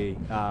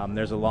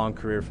 there's a long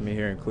career for me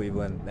here in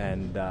Cleveland,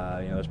 and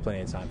there's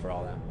plenty of time for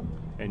all that.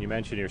 And you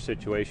mentioned your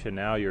situation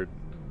now. You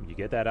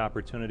get that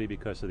opportunity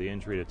because of the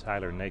injury to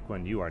Tyler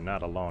Naquin. You are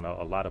not alone.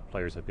 A lot of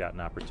players have gotten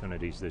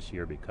opportunities this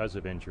year because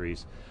of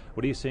injuries.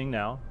 What are you seeing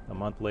now, a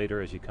month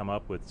later, as you come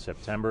up with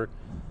September,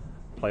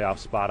 playoff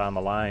spot on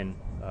the line,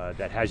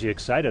 that has you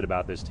excited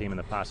about this team and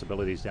the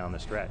possibilities down the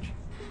stretch?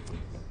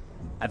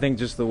 I think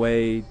just the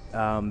way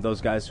those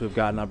guys who have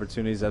gotten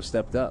opportunities have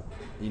stepped up.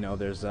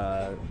 There's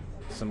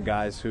some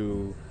guys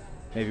who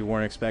maybe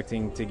weren't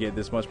expecting to get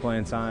this much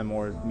playing time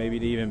or maybe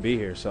to even be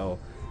here. So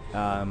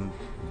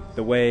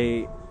the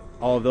way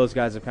all of those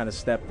guys have kind of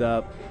stepped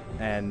up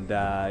and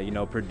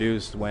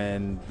produced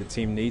when the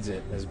team needs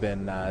it has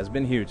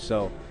been huge.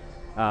 So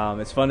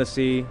it's fun to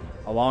see,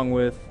 along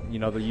with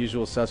the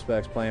usual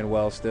suspects playing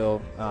well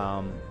still.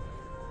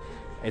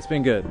 It's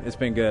been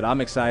good. I'm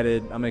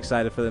excited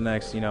for the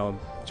next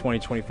 20,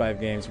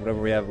 25 games,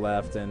 whatever we have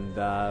left, and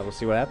we'll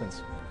see what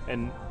happens.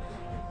 And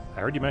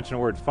I heard you mention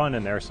the word fun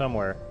in there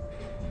somewhere.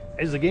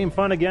 Is the game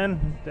fun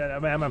again?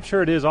 I'm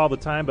sure it is all the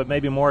time, but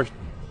maybe more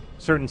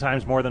certain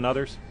times more than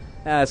others.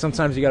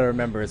 Sometimes you got to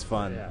remember it's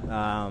fun.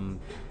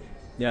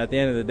 Yeah. At the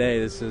end of the day,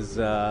 this is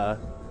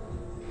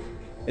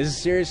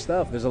serious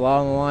stuff. There's a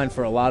lot on the line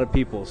for a lot of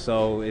people,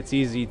 so it's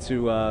easy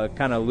to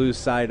kind of lose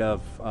sight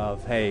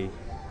of hey,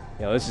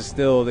 this is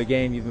still the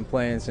game you've been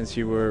playing since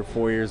you were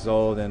 4 years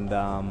old, and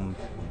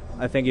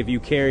I think if you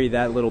carry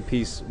that little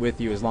piece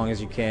with you as long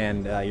as you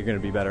can, you're going to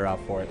be better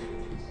off for it.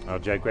 Oh,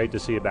 Jake, great to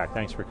see you back.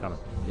 Thanks for coming.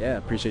 Yeah,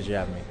 appreciate you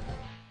having me.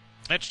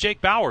 That's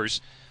Jake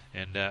Bauers,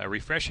 and a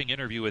refreshing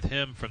interview with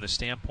him from the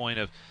standpoint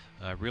of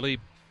really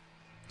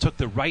took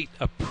the right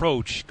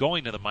approach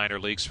going to the minor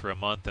leagues for a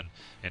month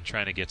and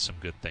trying to get some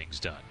good things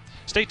done.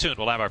 Stay tuned.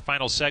 We'll have our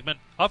final segment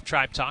of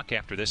Tribe Talk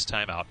after this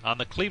timeout on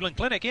the Cleveland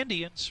Clinic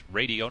Indians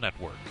Radio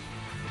Network.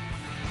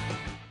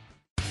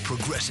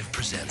 Progressive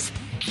presents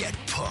Get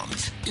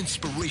Pumped.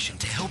 Inspiration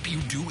to help you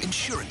do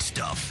insurance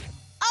stuff.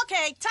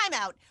 Okay, time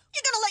out.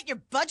 You're gonna let your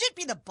budget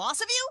be the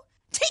boss of you?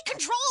 Take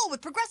control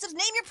with Progressive's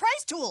Name Your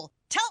Price tool.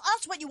 Tell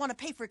us what you want to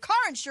pay for car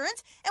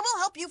insurance, and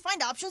we'll help you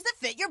find options that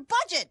fit your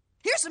budget.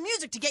 Here's some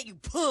music to get you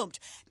pumped.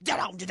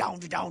 Da-dong, da-dong,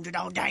 da-dong,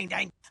 da-dong, dang,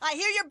 dang. I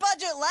hear your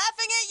budget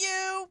laughing at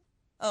you.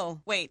 Oh,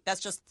 wait,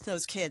 that's just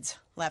those kids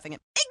laughing at...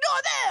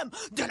 Ignore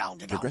them! Da-dong,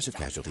 da-dong, Progressive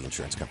Casualty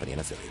Insurance Company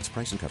and Affiliates.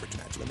 Price and coverage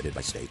match limited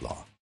by state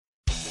law.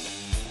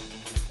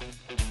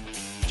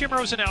 Jim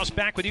Rosenhaus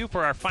back with you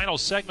for our final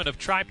segment of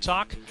Tribe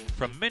Talk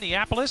from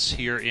Minneapolis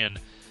here in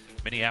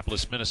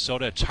Minneapolis,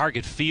 Minnesota, at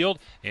Target Field.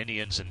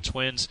 Indians and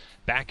Twins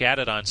back at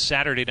it on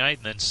Saturday night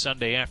and then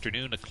Sunday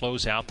afternoon to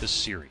close out the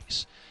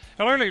series.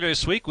 Well, earlier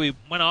this week, we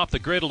went off the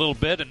grid a little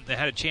bit and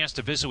had a chance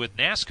to visit with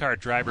NASCAR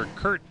driver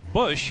Kurt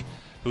Busch,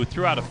 who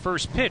threw out a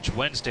first pitch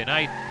Wednesday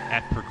night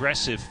at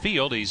Progressive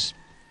Field. He's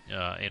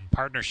in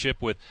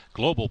partnership with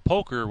Global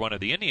Poker, one of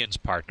the Indians'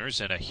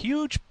 partners, and a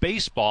huge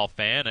baseball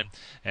fan. And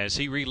as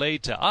he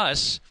relayed to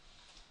us,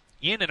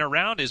 in and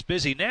around his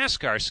busy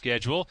NASCAR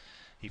schedule,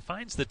 he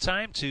finds the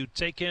time to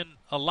take in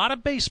a lot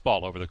of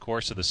baseball over the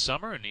course of the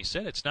summer, and he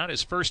said it's not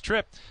his first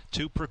trip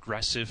to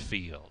Progressive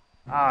Field.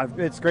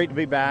 It's great to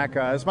be back.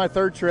 It's my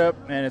third trip,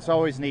 and it's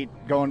always neat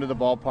going to the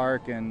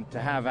ballpark and to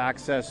have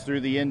access through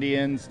the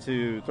Indians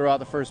to throw out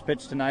the first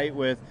pitch tonight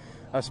with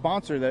a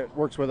sponsor that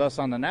works with us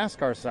on the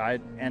NASCAR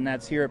side, and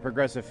that's here at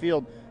Progressive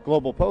Field,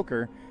 Global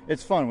Poker.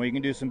 It's fun. We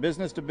can do some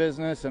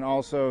business-to-business and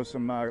also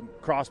some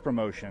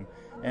cross-promotion.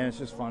 And it's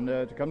just fun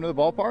to come to the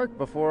ballpark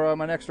before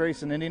my next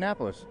race in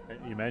Indianapolis.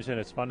 You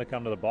mentioned it's fun to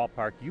come to the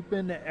ballpark. You've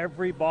been to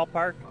every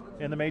ballpark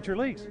in the major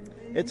leagues.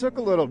 It took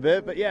a little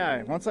bit, but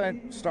yeah, once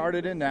I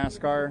started in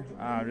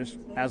NASCAR, just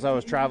as I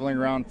was traveling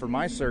around for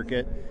my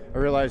circuit, I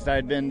realized I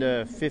had been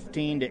to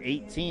 15 to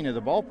 18 of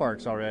the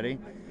ballparks already.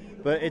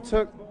 But it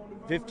took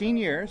 15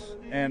 years,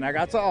 and I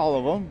got to all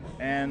of them.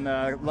 And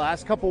the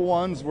last couple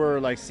ones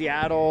were like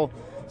Seattle,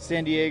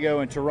 San Diego,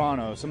 and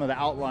Toronto, some of the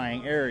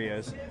outlying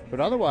areas. But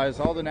otherwise,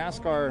 all the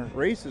NASCAR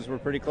races were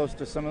pretty close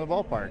to some of the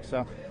ballparks.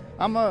 So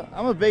I'm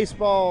a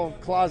baseball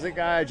closet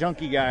guy,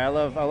 junkie guy. I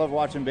love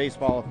watching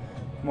baseball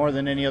more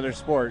than any other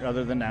sport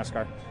other than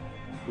NASCAR.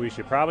 We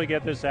should probably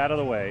get this out of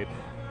the way.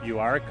 You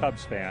are a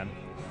Cubs fan,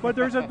 but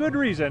there's a good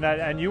reason.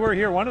 And you were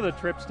here. One of the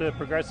trips to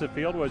Progressive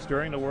Field was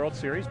during the World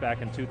Series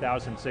back in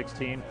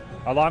 2016,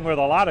 along with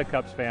a lot of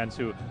Cubs fans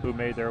who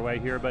made their way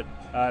here. But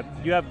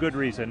you have good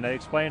reason.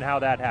 Explain how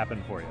that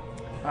happened for you.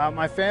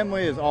 My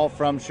family is all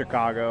from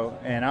Chicago,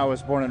 and I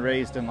was born and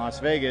raised in Las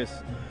Vegas.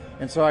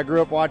 And so I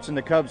grew up watching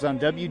the Cubs on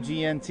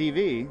WGN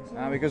TV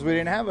because we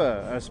didn't have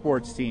a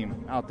sports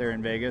team out there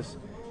in Vegas.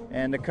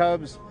 And the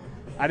Cubs,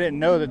 I didn't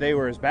know that they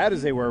were as bad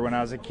as they were when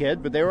I was a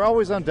kid, but they were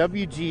always on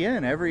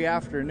WGN every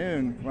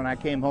afternoon when I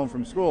came home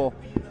from school.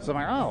 So I'm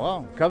like, oh,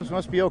 well, Cubs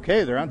must be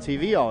okay. They're on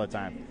TV all the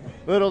time.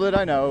 Little did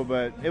I know,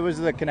 but it was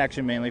the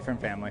connection mainly from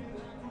family.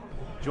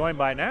 Joined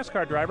by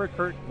NASCAR driver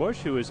Kurt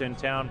Busch, who is in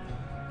town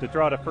to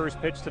throw out a first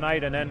pitch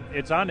tonight, and then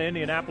it's on to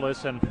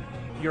Indianapolis. And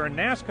you're a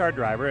NASCAR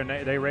driver, and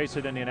they race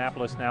at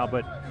Indianapolis now,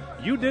 but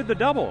you did the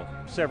double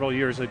several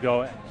years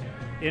ago.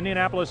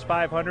 Indianapolis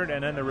 500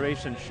 and then the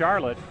race in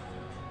Charlotte.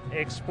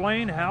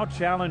 Explain how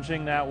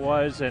challenging that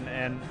was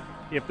and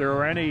if there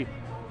were any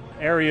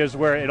areas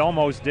where it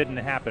almost didn't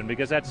happen,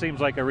 because that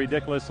seems like a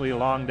ridiculously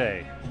long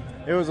day.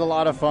 It was a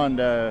lot of fun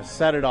to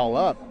set it all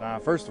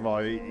up. First of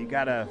all, you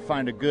got to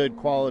find a good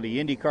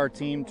quality IndyCar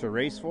team to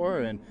race for,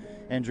 and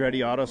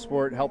Andretti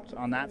Autosport helped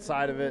on that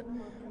side of it.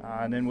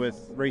 And then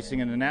with racing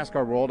in the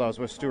NASCAR world, I was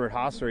with Stewart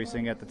Haas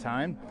Racing at the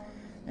time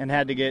and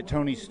had to get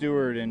Tony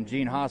Stewart and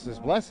Gene Haas's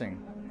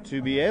blessing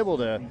to be able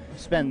to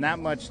spend that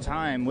much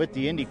time with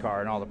the IndyCar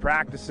and all the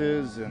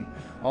practices and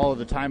all of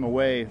the time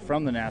away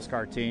from the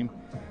NASCAR team.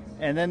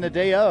 And then the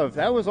day of,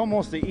 that was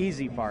almost the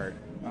easy part.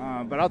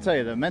 But I'll tell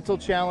you, the mental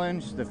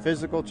challenge, the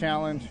physical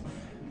challenge,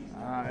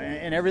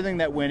 and everything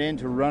that went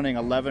into running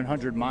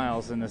 1,100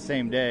 miles in the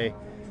same day,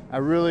 I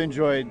really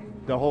enjoyed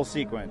the whole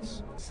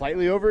sequence.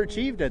 Slightly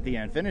overachieved at the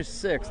end, finished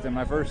 6th in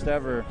my first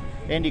ever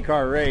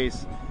IndyCar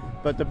race.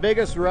 But the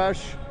biggest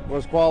rush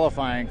was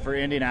qualifying for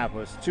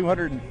Indianapolis,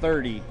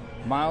 230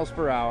 miles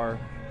per hour,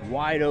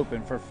 wide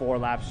open for 4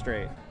 laps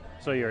straight.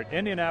 So you're at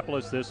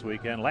Indianapolis this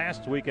weekend.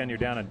 Last weekend you're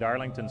down in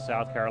Darlington,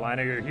 South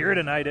Carolina. You're here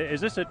tonight. Is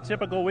this a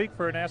typical week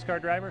for a NASCAR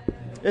driver?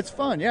 It's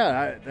fun,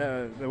 yeah.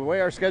 The way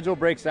our schedule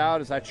breaks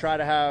out is I try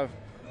to have,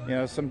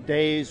 some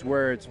days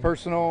where it's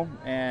personal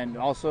and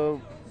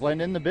also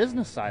blend in the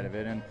business side of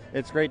it. And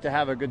it's great to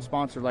have a good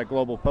sponsor like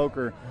Global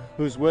Poker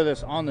who's with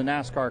us on the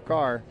NASCAR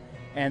car,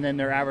 and then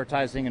they're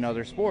advertising in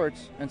other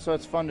sports. And so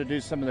it's fun to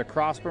do some of the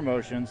cross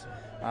promotions.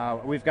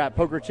 We've got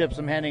poker chips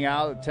I'm handing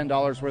out,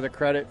 $10 worth of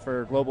credit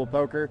for Global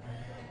Poker,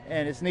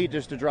 and it's neat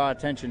just to draw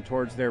attention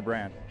towards their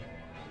brand.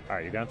 All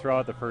right, you're going to throw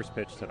out the first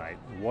pitch tonight.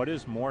 What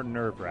is more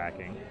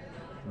nerve-wracking,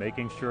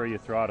 making sure you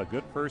throw out a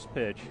good first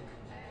pitch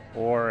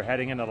or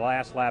heading into the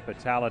last lap at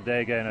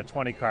Talladega in a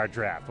 20-car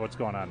draft? What's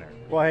going on there?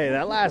 Well, hey,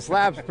 that last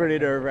lap's pretty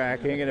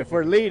nerve-wracking, and if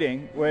we're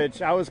leading,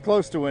 which I was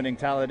close to winning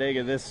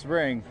Talladega this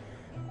spring,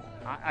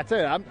 I tell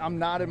you, I'm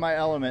not in my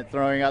element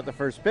throwing out the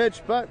first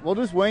pitch, but we'll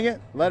just wing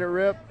it, let it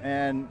rip,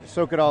 and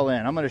soak it all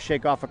in. I'm going to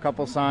shake off a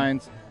couple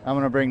signs. I'm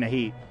going to bring the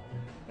heat.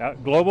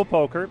 Global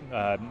Poker,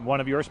 one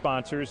of your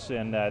sponsors,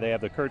 and they have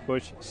the Kurt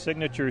Busch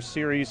Signature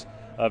Series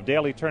of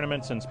daily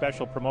tournaments and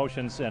special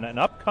promotions, and an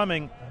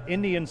upcoming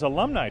Indians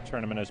alumni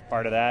tournament as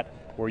part of that,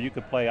 where you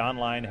could play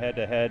online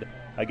head-to-head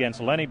against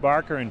Lenny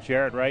Barker and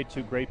Jarrett Wright,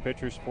 2 great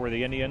pitchers for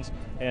the Indians.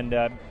 And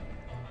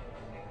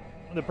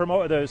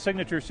the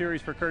Signature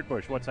Series for Kurt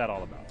Busch, what's that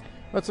all about?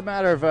 Well, it's a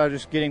matter of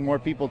just getting more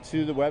people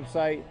to the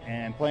website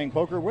and playing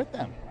poker with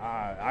them.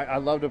 I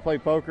love to play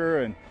poker,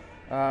 and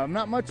I'm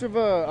not much of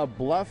a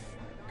bluff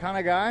kind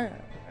of guy.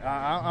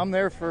 I'm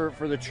there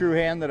for the true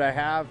hand that I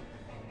have,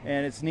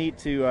 and it's neat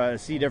to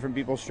see different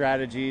people's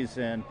strategies,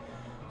 and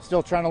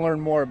still trying to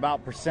learn more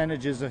about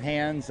percentages of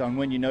hands on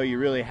when you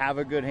really have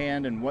a good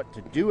hand and what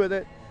to do with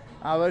it.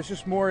 There's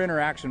just more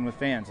interaction with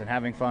fans and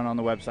having fun on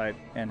the website.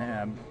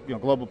 And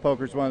Global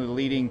Poker is one of the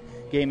leading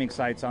gaming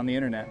sites on the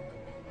internet.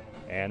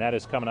 And that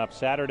is coming up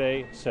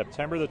Saturday,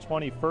 September the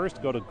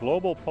 21st. Go to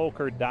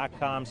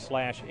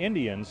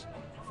globalpoker.com/Indians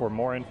for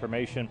more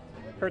information.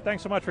 Kurt,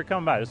 thanks so much for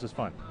coming by. This is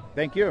fun.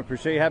 Thank you.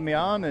 Appreciate you having me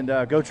on, and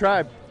go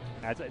Tribe.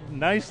 That's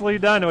nicely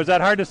done. Was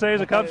that hard to say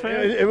as a Cubs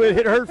fan?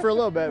 It hurt for a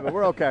little bit, but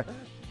we're okay.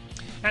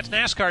 That's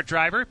NASCAR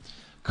driver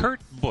Kurt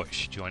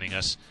Busch joining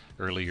us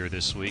earlier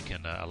this week,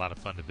 and a lot of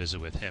fun to visit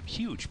with him.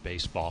 Huge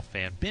baseball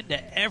fan. Been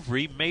to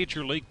every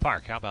major league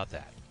park. How about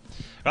that?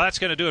 Well, that's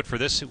going to do it for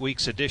this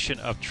week's edition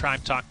of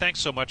Tribe Talk.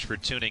 Thanks so much for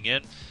tuning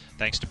in.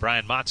 Thanks to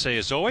Brian Motze,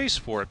 as always,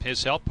 for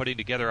his help putting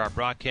together our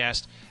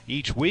broadcast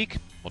each week.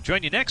 We'll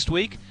join you next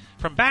week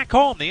from back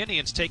home. The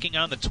Indians taking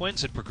on the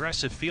Twins at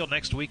Progressive Field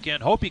next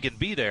weekend. Hope you can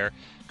be there.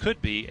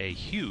 Could be a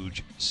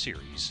huge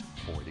series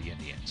for the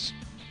Indians.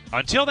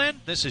 Until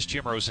then, this is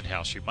Jim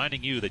Rosenhaus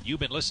reminding you that you've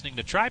been listening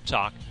to Tribe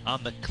Talk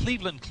on the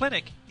Cleveland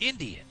Clinic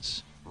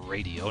Indians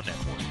Radio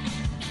Network.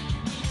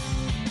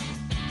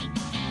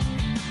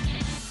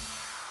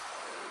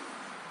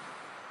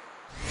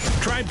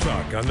 Tribe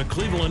Talk on the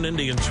Cleveland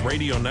Indians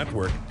Radio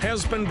Network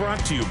has been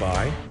brought to you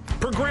by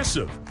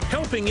Progressive,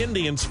 helping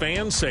Indians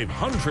fans save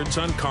hundreds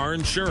on car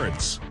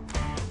insurance.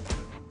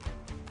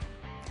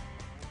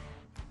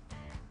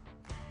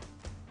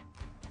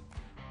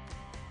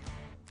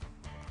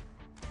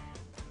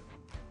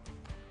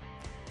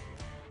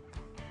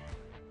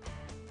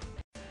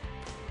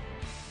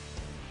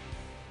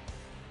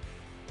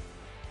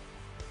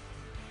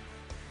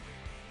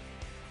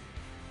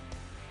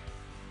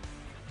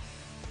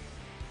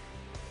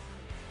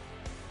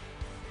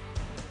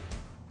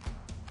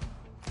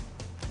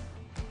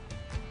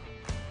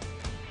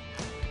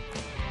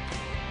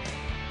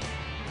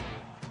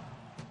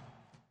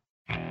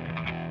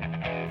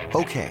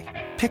 Okay,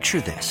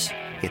 picture this.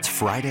 It's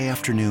Friday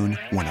afternoon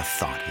when a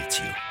thought hits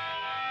you.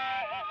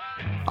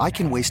 I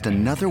can waste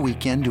another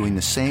weekend doing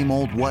the same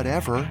old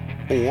whatever,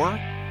 or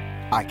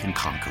I can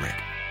conquer it.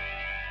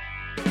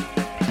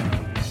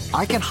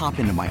 I can hop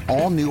into my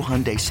all-new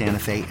Hyundai Santa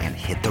Fe and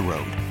hit the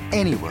road.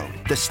 Any road.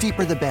 The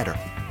steeper, the better.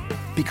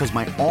 Because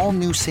my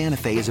all-new Santa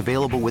Fe is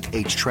available with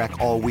H-Track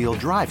all-wheel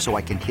drive, so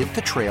I can hit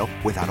the trail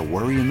without a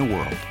worry in the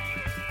world.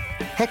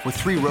 Heck, with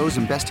 3 rows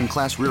and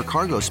best-in-class rear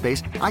cargo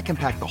space, I can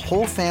pack the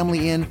whole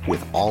family in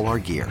with all our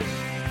gear.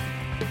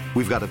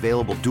 We've got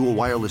available dual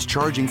wireless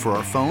charging for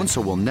our phones,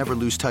 so we'll never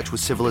lose touch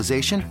with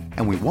civilization,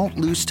 and we won't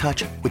lose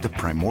touch with the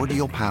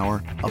primordial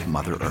power of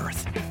Mother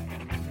Earth.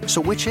 So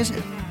which is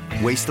it?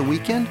 Waste the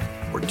weekend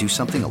or do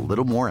something a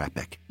little more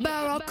epic?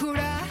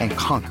 and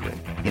conquer it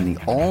in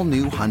the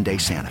all-new Hyundai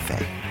Santa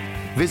Fe.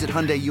 Visit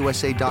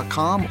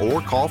HyundaiUSA.com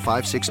or call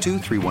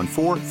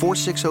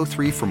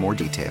 562-314-4603 for more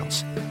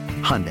details.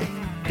 Hyundai,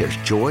 there's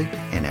joy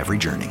in every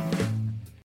journey.